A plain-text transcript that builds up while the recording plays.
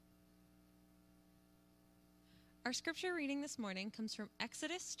Our scripture reading this morning comes from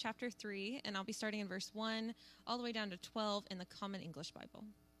Exodus chapter 3, and I'll be starting in verse 1 all the way down to 12 in the Common English Bible.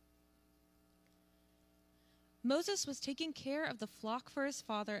 Moses was taking care of the flock for his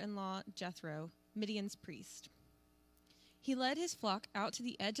father-in-law Jethro, Midian's priest. He led his flock out to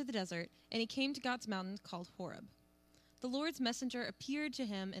the edge of the desert, and he came to God's mountain called Horeb. The Lord's messenger appeared to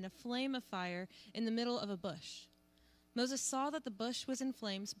him in a flame of fire in the middle of a bush. Moses saw that the bush was in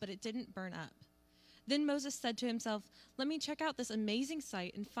flames, but it didn't burn up. Then Moses said to himself, "Let me check out this amazing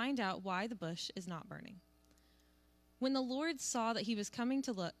sight and find out why the bush is not burning." When the Lord saw that he was coming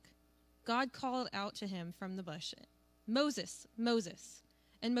to look, God called out to him from the bush, "Moses, Moses."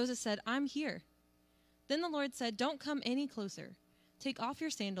 And Moses said, "I'm here." Then the Lord said, "Don't come any closer. Take off your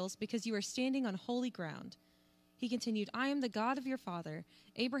sandals because you are standing on holy ground." He continued, "I am the God of your father,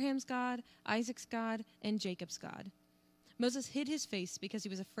 Abraham's God, Isaac's God, and Jacob's God." Moses hid his face because he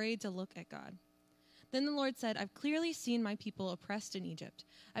was afraid to look at God. Then the Lord said, "I've clearly seen my people oppressed in Egypt.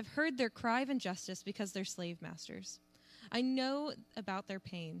 I've heard their cry of injustice because they're slave masters. I know about their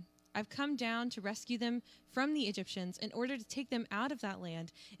pain. I've come down to rescue them from the Egyptians in order to take them out of that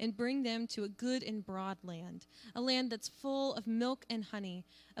land and bring them to a good and broad land, a land that's full of milk and honey,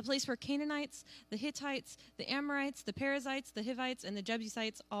 a place where Canaanites, the Hittites, the Amorites, the Perizzites, the Hivites, and the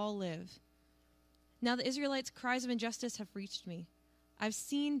Jebusites all live. Now the Israelites' cries of injustice have reached me. I've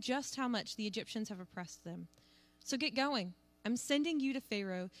seen just how much the Egyptians have oppressed them. So get going. I'm sending you to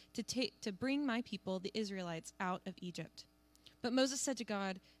Pharaoh to bring my people, the Israelites, out of Egypt." But Moses said to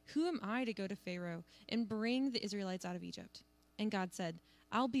God, "Who am I to go to Pharaoh and bring the Israelites out of Egypt?" And God said,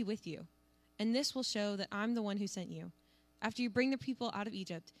 "I'll be with you, and this will show that I'm the one who sent you. After you bring the people out of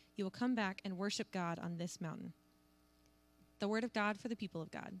Egypt, you will come back and worship God on this mountain." The word of God for the people of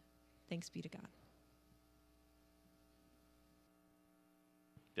God. Thanks be to God.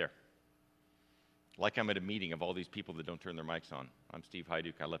 There. Like I'm at a meeting of all these people that don't turn their mics on. I'm Steve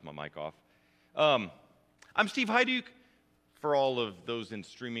Hyduke. I left my mic off. I'm Steve Hyduke. For all of those in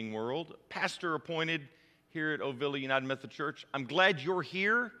streaming world, pastor appointed here at Ovilla United Methodist Church. I'm glad you're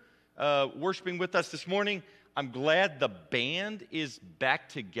here worshiping with us this morning. I'm glad the band is back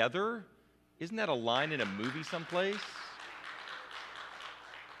together. Isn't that a line in a movie someplace?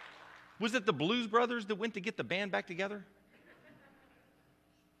 Was it the Blues Brothers that went to get the band back together?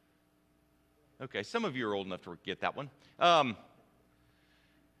 Okay, some of you are old enough to get that one.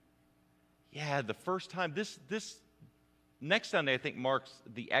 Yeah, the first time, this next Sunday, I think, marks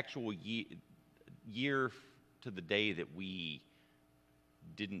the actual year to the day that we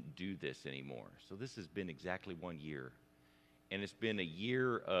didn't do this anymore. So this has been exactly 1 year. And it's been a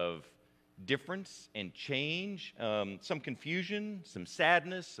year of difference and change, some confusion, some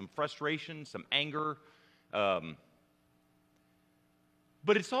sadness, some frustration, some anger. But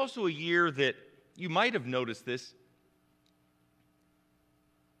it's also a year that, you might have noticed this,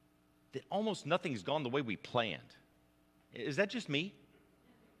 that almost nothing's gone the way we planned. Is that just me?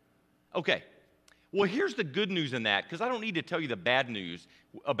 Okay. Well, here's the good news in that, because I don't need to tell you the bad news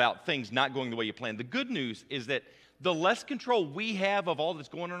about things not going the way you planned. The good news is that the less control we have of all that's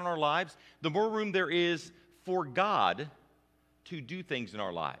going on in our lives, the more room there is for God to do things in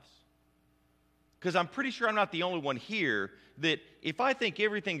our lives. Because I'm pretty sure I'm not the only one here that if I think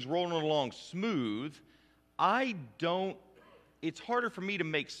everything's rolling along smooth, it's harder for me to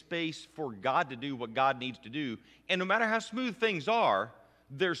make space for God to do what God needs to do. And no matter how smooth things are,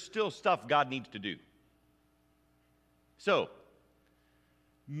 there's still stuff God needs to do. So,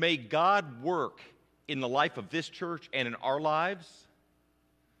 may God work in the life of this church and in our lives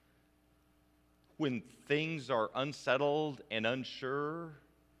when things are unsettled and unsure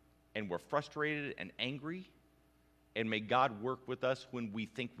and we're frustrated and angry. And may God work with us when we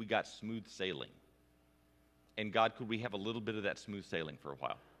think we got smooth sailing. And God, could we have a little bit of that smooth sailing for a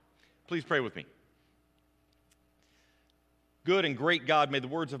while? Please pray with me. Good and great God, may the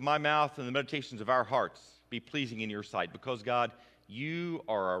words of my mouth and the meditations of our hearts be pleasing in your sight, because, God, you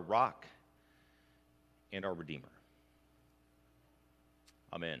are our rock and our Redeemer.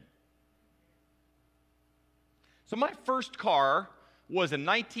 Amen. So my first car was a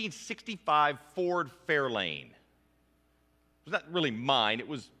 1965 Ford Fairlane. It was not really mine. It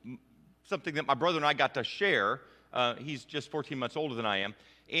was something that my brother and I got to share. He's just 14 months older than I am.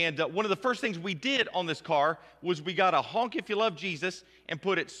 And one of the first things we did on this car was we got a honk if you love Jesus and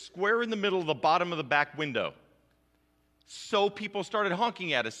put it square in the middle of the bottom of the back window. So people started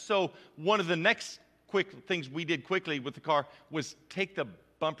honking at us. So one of the next quick things we did quickly with the car was take the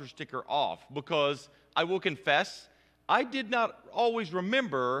bumper sticker off, because I will confess, I did not always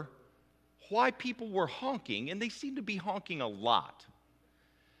remember why people were honking, and they seemed to be honking a lot.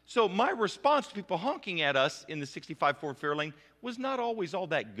 So my response to people honking at us in the 65 Ford Fairlane was not always all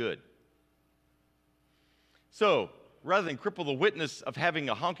that good. So rather than cripple the witness of having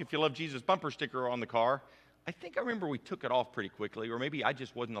a Honk If You Love Jesus bumper sticker on the car, I think I remember we took it off pretty quickly, or maybe I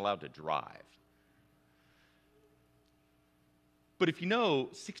just wasn't allowed to drive. But if you know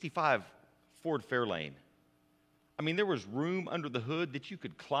 65 Ford Fairlane, I mean, there was room under the hood that you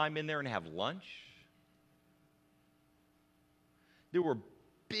could climb in there and have lunch. There were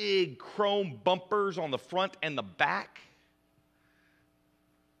big chrome bumpers on the front and the back.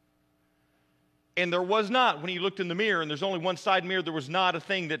 And there was not, when you looked in the mirror, and there's only one side mirror, there was not a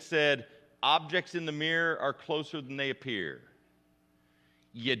thing that said, objects in the mirror are closer than they appear.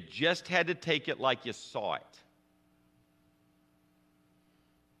 You just had to take it like you saw it.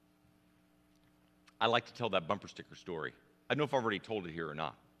 I like to tell that bumper sticker story. I don't know if I've already told it here or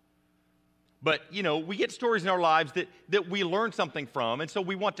not. But, you know, we get stories in our lives that we learn something from, and so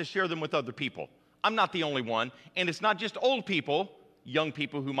we want to share them with other people. I'm not the only one, and it's not just old people, young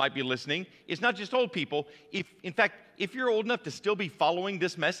people who might be listening. It's not just old people. In fact, if you're old enough to still be following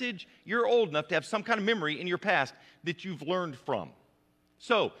this message, you're old enough to have some kind of memory in your past that you've learned from.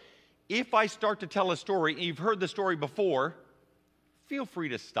 So, if I start to tell a story, and you've heard the story before, feel free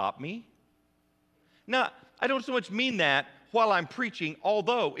to stop me. Now, I don't so much mean that while I'm preaching,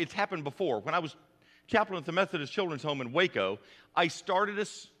 although it's happened before. When I was chaplain at the Methodist Children's Home in Waco, I started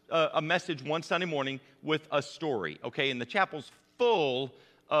a message one Sunday morning with a story, okay? And the chapel's full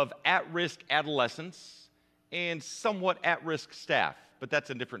of at-risk adolescents and somewhat at-risk staff, but that's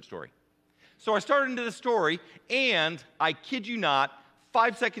a different story. So I started into the story, and I kid you not,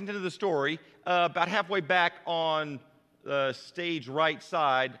 5 seconds into the story, about halfway back on the stage right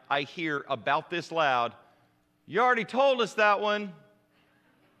side, I hear about this loud, "You already told us that one."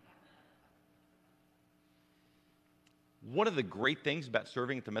 One of the great things about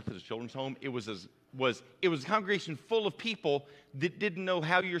serving at the Methodist Children's Home, it was a congregation full of people that didn't know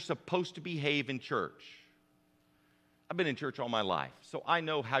how you're supposed to behave in church. I've been in church all my life, so I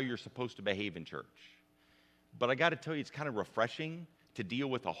know how you're supposed to behave in church. But I got to tell you, it's kind of refreshing to deal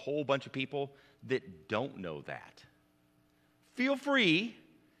with a whole bunch of people that don't know that. Feel free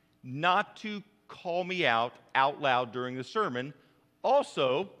not to call me out loud during the sermon.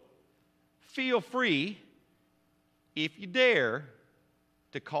 Also, feel free, if you dare,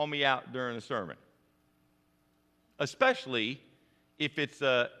 to call me out during the sermon. Especially if it's,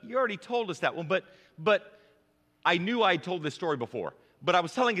 you already told us that one, but I knew I had told this story before. But I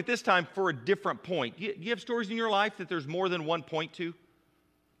was telling it this time for a different point. You have stories in your life that there's more than one point to?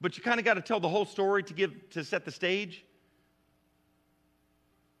 But you kind of got to tell the whole story to set the stage?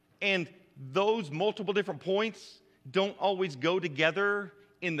 And those multiple different points don't always go together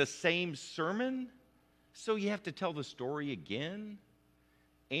in the same sermon, so you have to tell the story again.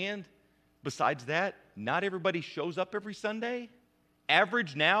 And besides that, not everybody shows up every Sunday.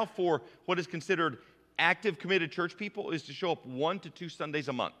 Average now for what is considered active, committed church people is to show up 1 to 2 Sundays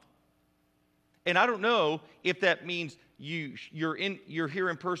a month. And I don't know if that means you're here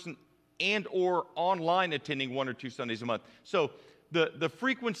in person and or online attending 1 or 2 Sundays a month. So the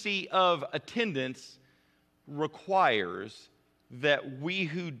frequency of attendance requires that we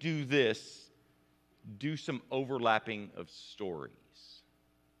who do this do some overlapping of stories.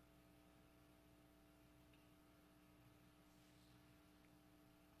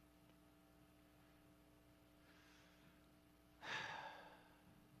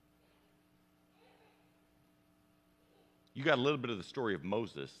 You got a little bit of the story of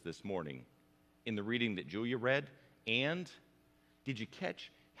Moses this morning in the reading that Julia read, and did you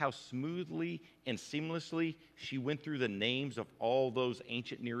catch how smoothly and seamlessly she went through the names of all those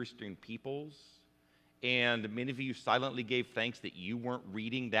ancient Near Eastern peoples? And many of you silently gave thanks that you weren't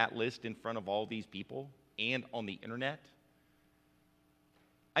reading that list in front of all these people and on the internet.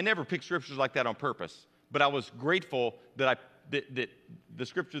 I never picked scriptures like that on purpose, but I was grateful that the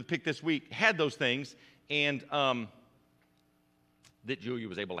scripture picked this week had those things, and that Julia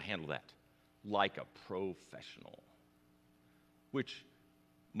was able to handle that like a professional, which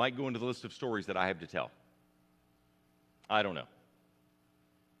might go into the list of stories that I have to tell. I don't know.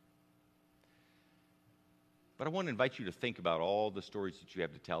 But I want to invite you to think about all the stories that you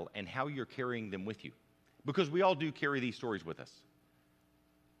have to tell and how you're carrying them with you. Because we all do carry these stories with us.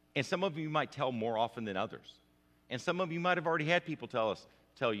 And some of you might tell more often than others. And some of you might have already had people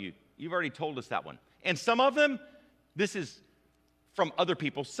tell you, you've already told us that one. And some of them, this is from other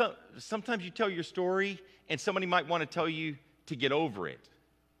people. Sometimes you tell your story and somebody might want to tell you to get over it.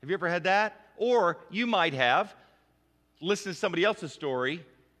 Have you ever had that? Or you might have listened to somebody else's story,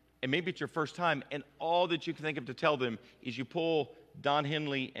 and maybe it's your first time, and all that you can think of to tell them is you pull Don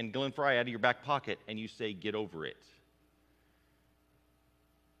Henley and Glenn Fry out of your back pocket and you say, get over it.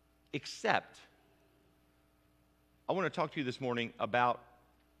 Except, I want to talk to you this morning about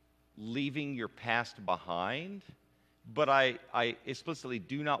leaving your past behind, but I explicitly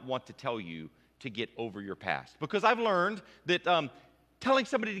do not want to tell you to get over your past. Because I've learned that telling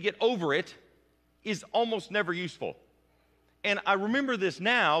somebody to get over it is almost never useful. And I remember this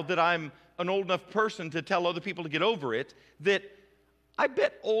now that I'm an old enough person to tell other people to get over it, that I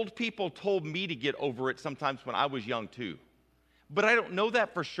bet old people told me to get over it sometimes when I was young too. But I don't know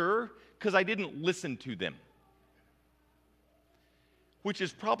that for sure because I didn't listen to them. Which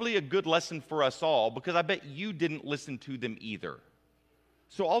is probably a good lesson for us all because I bet you didn't listen to them either.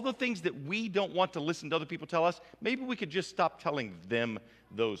 So all the things that we don't want to listen to other people tell us, maybe we could just stop telling them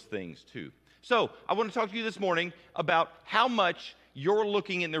those things too. So I want to talk to you this morning about how much you're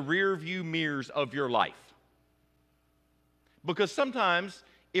looking in the rear view mirrors of your life. Because sometimes,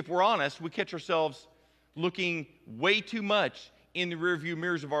 if we're honest, we catch ourselves looking way too much in the rear view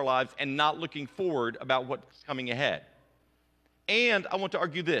mirrors of our lives and not looking forward about what's coming ahead. And I want to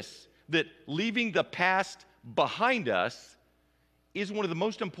argue this, that leaving the past behind us is one of the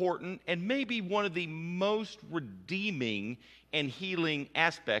most important and maybe one of the most redeeming and healing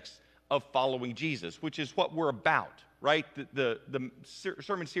aspects of following Jesus, which is what we're about, right? The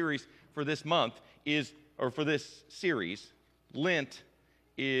sermon series for this month is, or for this series, Lent,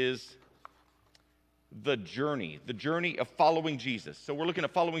 is the journey of following Jesus. So we're looking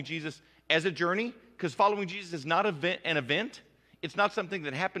at following Jesus as a journey, because following Jesus is not an event. It's not something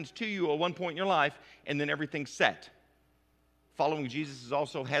that happens to you at one point in your life and then everything's set. Following Jesus is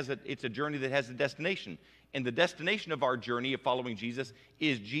also it's a journey that has a destination. And the destination of our journey of following Jesus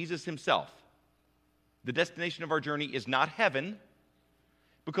is Jesus himself. The destination of our journey is not heaven,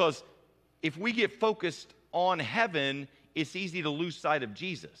 because if we get focused on heaven, it's easy to lose sight of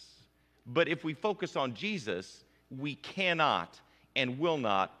Jesus. But if we focus on Jesus, we cannot and will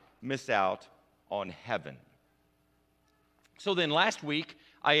not miss out on heaven. So then last week,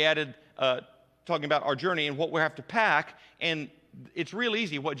 I added talking about our journey and what we have to pack, and it's real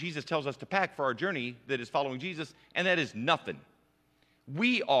easy what Jesus tells us to pack for our journey that is following Jesus, and that is nothing.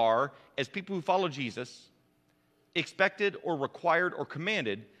 We are, as people who follow Jesus, expected or required or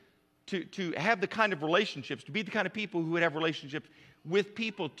commanded to have the kind of relationships, to be the kind of people who would have relationships with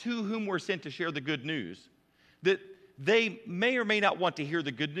people to whom we're sent to share the good news, that they may or may not want to hear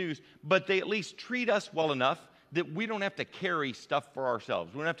the good news, but they at least treat us well enough that we don't have to carry stuff for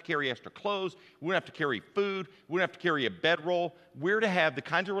ourselves. We don't have to carry extra clothes. We don't have to carry food. We don't have to carry a bedroll. We're to have the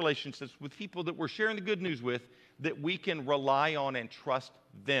kinds of relationships with people that we're sharing the good news with that we can rely on and trust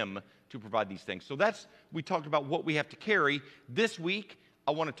them to provide these things. So we talked about what we have to carry. This week,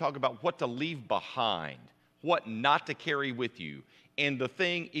 I want to talk about what to leave behind, what not to carry with you. And the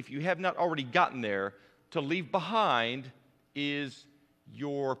thing, if you have not already gotten there, to leave behind is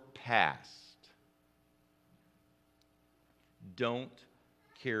your past. Don't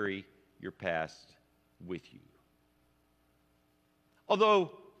carry your past with you.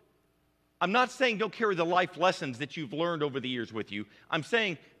 Although, I'm not saying don't carry the life lessons that you've learned over the years with you. I'm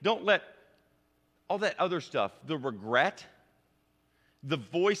saying don't let all that other stuff, the regret, the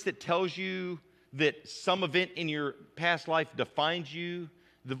voice that tells you that some event in your past life defines you,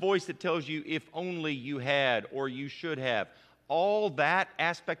 the voice that tells you if only you had or you should have, all that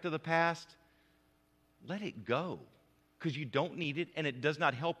aspect of the past, let it go. Because you don't need it and it does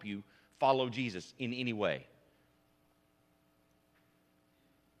not help you follow Jesus in any way.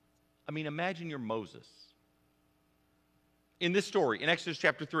 I mean, imagine you're Moses. In this story, in Exodus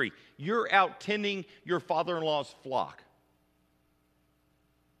chapter 3, you're out tending your father-in-law's flock.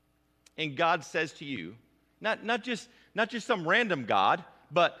 And God says to you, not just some random God,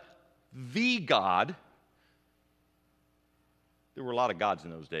 but the God. There were a lot of gods in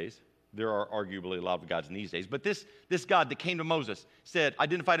those days. There are arguably a lot of gods in these days. But this God that came to Moses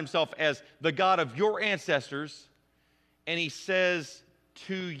identified himself as the God of your ancestors. And he says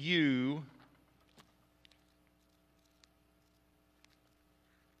to you,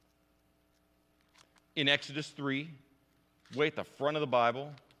 in Exodus 3, way at the front of the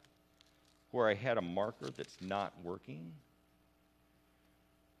Bible, where I had a marker that's not working.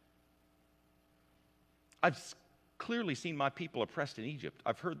 I've clearly seen my people oppressed in Egypt.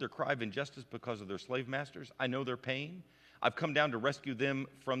 I've heard their cry of injustice because of their slave masters. I know their pain. I've come down to rescue them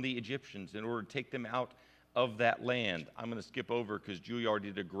from the Egyptians in order to take them out of that land. I'm going to skip over because Julia already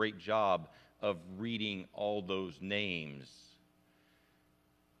did a great job of reading all those names.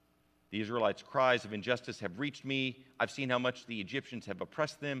 The Israelites' cries of injustice have reached me. I've seen how much the Egyptians have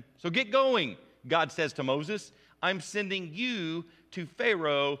oppressed them. So get going, God says to Moses. I'm sending you to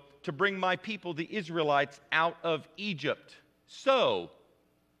Pharaoh to bring my people, the Israelites, out of Egypt. So,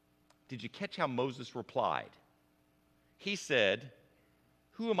 did you catch how Moses replied? He said,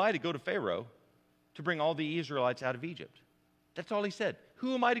 who am I to go to Pharaoh to bring all the Israelites out of Egypt? That's all he said.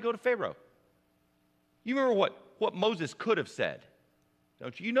 Who am I to go to Pharaoh? You remember what Moses could have said,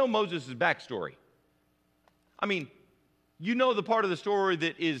 don't you? You know Moses' backstory. I mean, you know the part of the story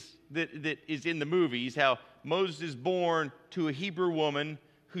that is in the movies, how Moses is born to a Hebrew woman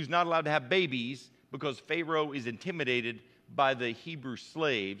who's not allowed to have babies because Pharaoh is intimidated by the Hebrew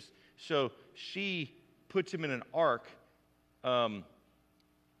slaves. So she puts him in an ark, and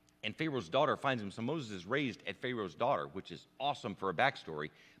Pharaoh's daughter finds him. So Moses is raised at Pharaoh's daughter, which is awesome for a backstory.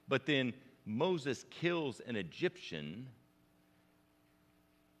 But then Moses kills an Egyptian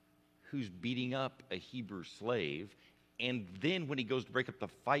who's beating up a Hebrew slave. And then when he goes to break up the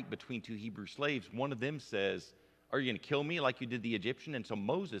fight between two Hebrew slaves, one of them says, are you going to kill me like you did the Egyptian? And so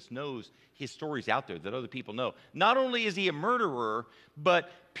Moses knows his story's out there that other people know. Not only is he a murderer,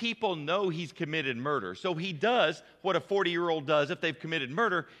 but people know he's committed murder. So he does what a 40-year-old does if they've committed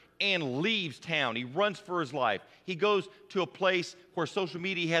murder and leaves town. He runs for his life. He goes to a place where social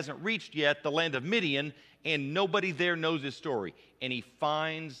media hasn't reached yet, the land of Midian, and nobody there knows his story. And he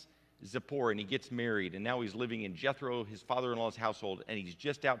finds Zipporah, and he gets married, and now he's living in Jethro, his father-in-law's household, and he's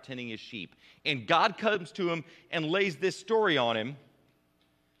just out tending his sheep. And God comes to him and lays this story on him.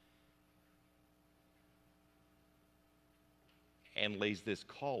 And lays this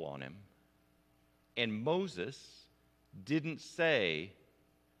call on him. And Moses didn't say,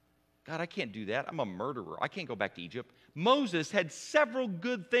 God, I can't do that. I'm a murderer. I can't go back to Egypt. Moses had several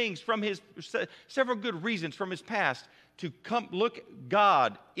good reasons from his past to come look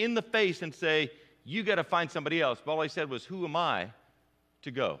God in the face and say, you got to find somebody else. But all he said was, who am I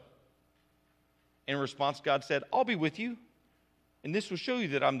to go? In response, God said, I'll be with you. And this will show you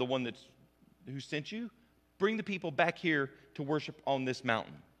that I'm the one who sent you. Bring the people back here to worship on this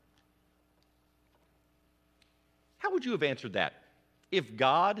mountain. How would you have answered that? If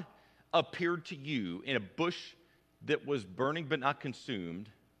God appeared to you in a bush that was burning but not consumed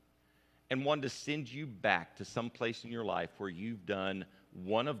and wanted to send you back to some place in your life where you've done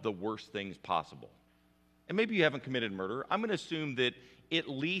one of the worst things possible. And maybe you haven't committed murder. I'm going to assume that at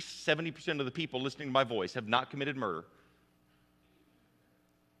least 70% of the people listening to my voice have not committed murder.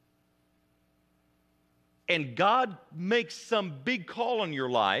 And God makes some big call on your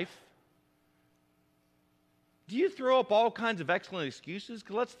life. Do you throw up all kinds of excellent excuses?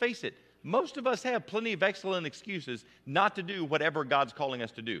 Because let's face it, most of us have plenty of excellent excuses not to do whatever God's calling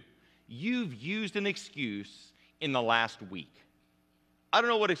us to do. You've used an excuse in the last week. I don't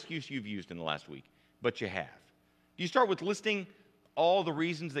know what excuse you've used in the last week, but you have. Do you start with listing all the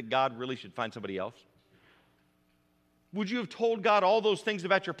reasons that God really should find somebody else? Would you have told God all those things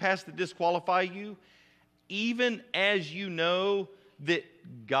about your past that disqualify you, even as you know that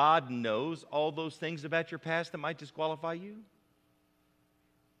God knows all those things about your past that might disqualify you?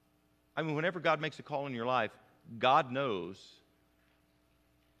 I mean, whenever God makes a call in your life, God knows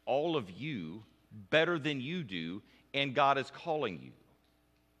all of you better than you do, and God is calling you.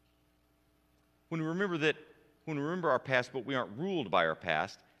 When we remember our past, but we aren't ruled by our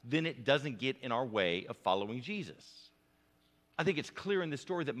past, then it doesn't get in our way of following Jesus. I think it's clear in this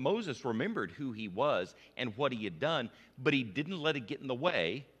story that Moses remembered who he was and what he had done, but he didn't let it get in the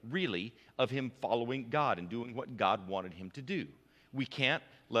way, really, of him following God and doing what God wanted him to do. We can't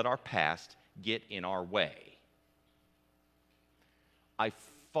let our past get in our way. I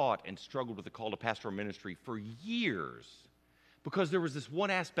fought and struggled with the call to pastoral ministry for years because there was this one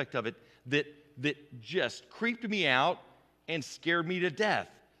aspect of it that just creeped me out and scared me to death.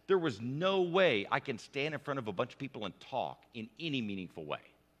 There was no way I can stand in front of a bunch of people and talk in any meaningful way.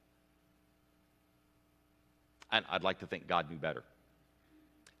 And I'd like to think God knew better.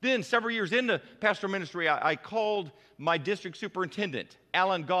 Then, several years into pastoral ministry, I called my district superintendent,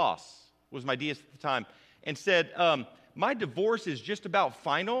 Alan Goss, was my DS at the time, and said, my divorce is just about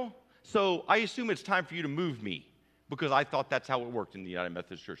final, so I assume it's time for you to move me, because I thought that's how it worked in the United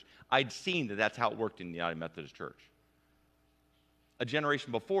Methodist Church. I'd seen that that's how it worked in the United Methodist Church. A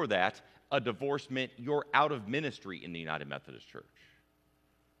generation before that, a divorce meant you're out of ministry in the United Methodist Church.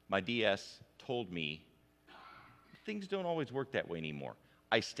 My DS told me, things don't always work that way anymore.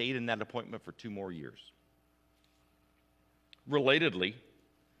 I stayed in that appointment for 2 more years. Relatedly,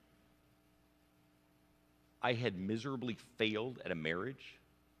 I had miserably failed at a marriage,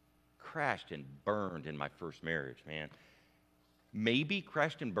 crashed and burned in my first marriage, man. Maybe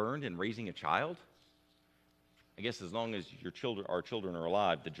crashed and burned in raising a child. I guess as long as our children are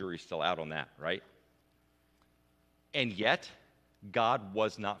alive, the jury's still out on that, right? And yet, God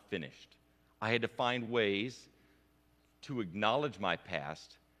was not finished. I had to find ways to acknowledge my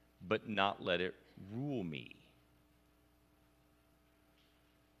past, but not let it rule me.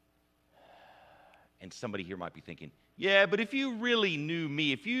 And somebody here might be thinking, yeah, but if you really knew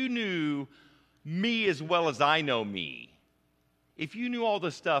me, if you knew me as well as I know me, if you knew all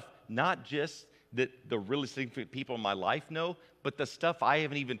the stuff, not just that the really significant people in my life know, but the stuff I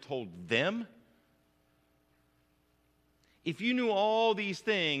haven't even told them, if you knew all these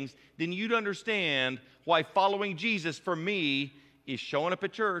things, then you'd understand why following Jesus for me is showing up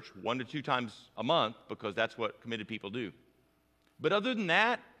at church 1 to 2 times a month, because that's what committed people do. But other than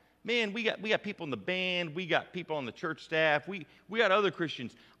that, man, we got people in the band, we got people on the church staff, we got other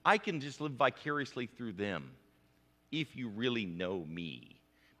Christians. I can just live vicariously through them if you really know me.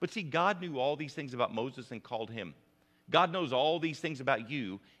 But see, God knew all these things about Moses and called him. God knows all these things about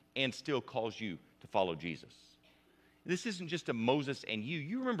you and still calls you to follow Jesus. This isn't just a Moses and you.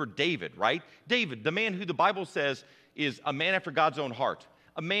 You remember David, right? David, the man who the Bible says is a man after God's own heart,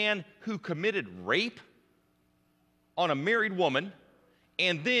 a man who committed rape on a married woman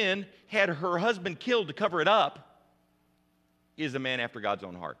and then had her husband killed to cover it up, is a man after God's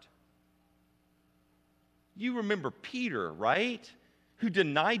own heart. You remember Peter, right? Who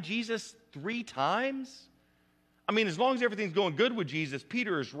denied Jesus 3 times? I mean, as long as everything's going good with Jesus,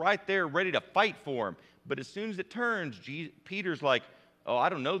 Peter is right there ready to fight for him. But as soon as it turns, Peter's like, oh, I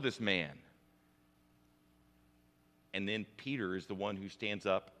don't know this man. And then Peter is the one who stands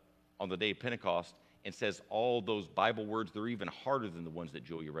up on the day of Pentecost and says all those Bible words. They're even harder than the ones that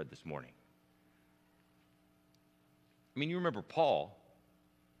Julia read this morning. I mean, you remember Paul.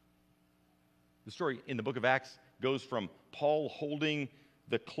 The story in the book of Acts goes from Paul holding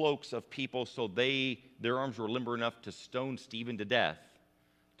the cloaks of people so their arms were limber enough to stone Stephen to death,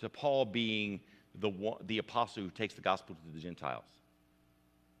 to Paul being the apostle who takes the gospel to the Gentiles.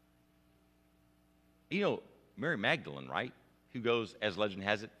 You know, Mary Magdalene, right? Who goes, as legend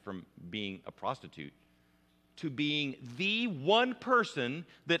has it, from being a prostitute to being the one person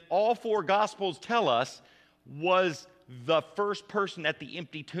that all 4 gospels tell us was the first person at the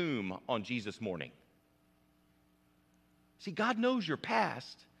empty tomb on Jesus' morning. See, God knows your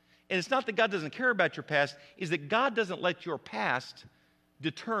past. And it's not that God doesn't care about your past, it's that God doesn't let your past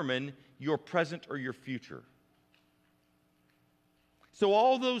determine your present or your future. So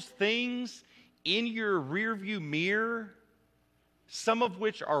all those things in your rearview mirror, some of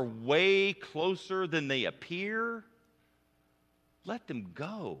which are way closer than they appear, let them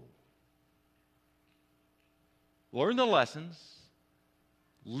go. Learn the lessons,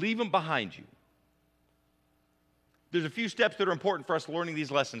 leave them behind you. There's a few steps that are important for us learning these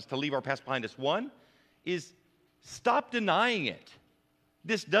lessons to leave our past behind us. One is stop denying it.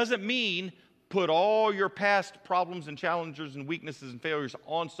 This doesn't mean put all your past problems and challenges and weaknesses and failures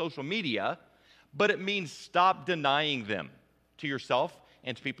on social media, but it means stop denying them to yourself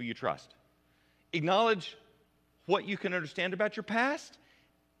and to people you trust. Acknowledge what you can understand about your past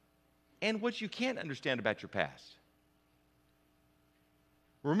and what you can't understand about your past.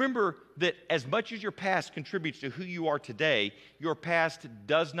 Remember that as much as your past contributes to who you are today, your past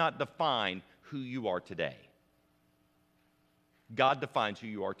does not define who you are today. God defines who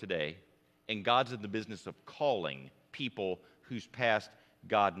you are today, and God's in the business of calling people whose past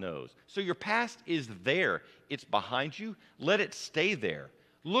God knows. So your past is there. It's behind you. Let it stay there.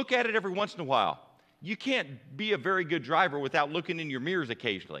 Look at it every once in a while. You can't be a very good driver without looking in your mirrors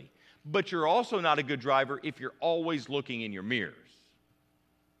occasionally, but you're also not a good driver if you're always looking in your mirrors.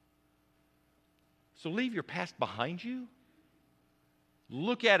 So leave your past behind you.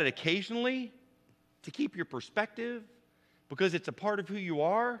 Look at it occasionally to keep your perspective, because it's a part of who you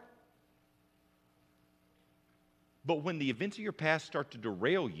are. But when the events of your past start to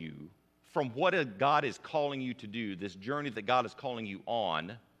derail you from what God is calling you to do, this journey that God is calling you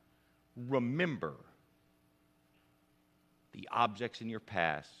on, remember, the objects in your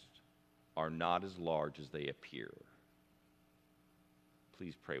past are not as large as they appear.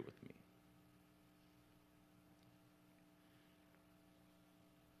 Please pray with me.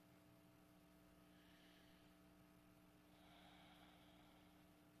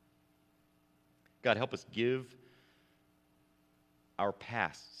 God, help us give our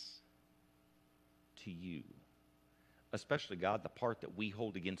pasts to you, especially, God, the part that we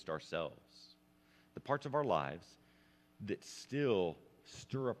hold against ourselves, the parts of our lives that still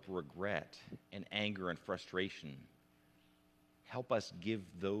stir up regret and anger and frustration. Help us give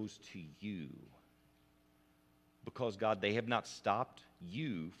those to you, because, God, they have not stopped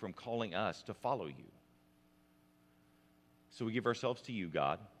you from calling us to follow you. So we give ourselves to you,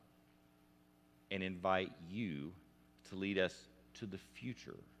 God, and invite you to lead us to the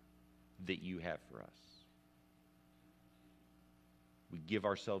future that you have for us. We give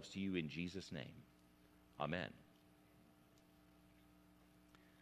ourselves to you in Jesus' name. Amen.